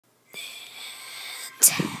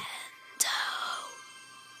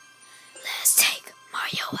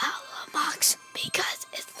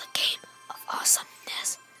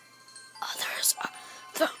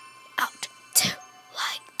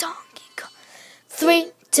3,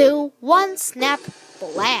 2, 1, snap,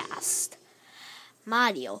 blast.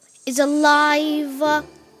 Mario is alive.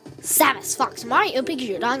 Samus, Fox, Mario,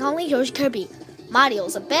 Pikachu, Donkey Kong, Yoshi, Kirby.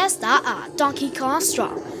 Mario's the best. Donkey Kong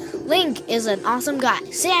strong. Link is an awesome guy.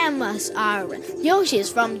 Samus Aran. Yoshi is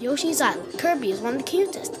from Yoshi's Island. Kirby is one of the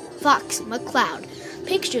cutest. Fox McCloud.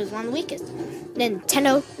 Pikachu is one of the weakest.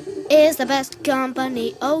 Nintendo is the best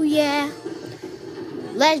company. Oh yeah.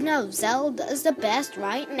 Legend of Zelda is the best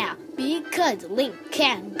right now because Link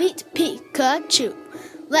can beat Pikachu.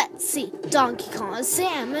 Let's see Donkey Kong and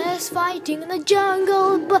Samus fighting in the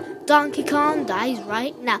jungle, but Donkey Kong dies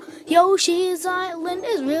right now. Yoshi's Island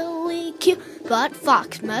is really cute, but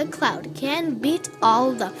Fox McCloud can beat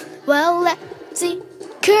all of them. Well, let's see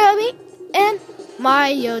Kirby and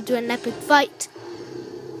Mario do an epic fight.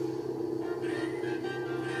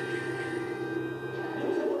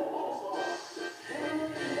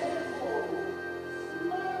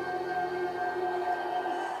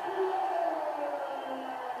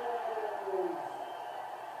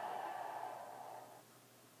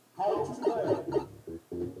 How to play.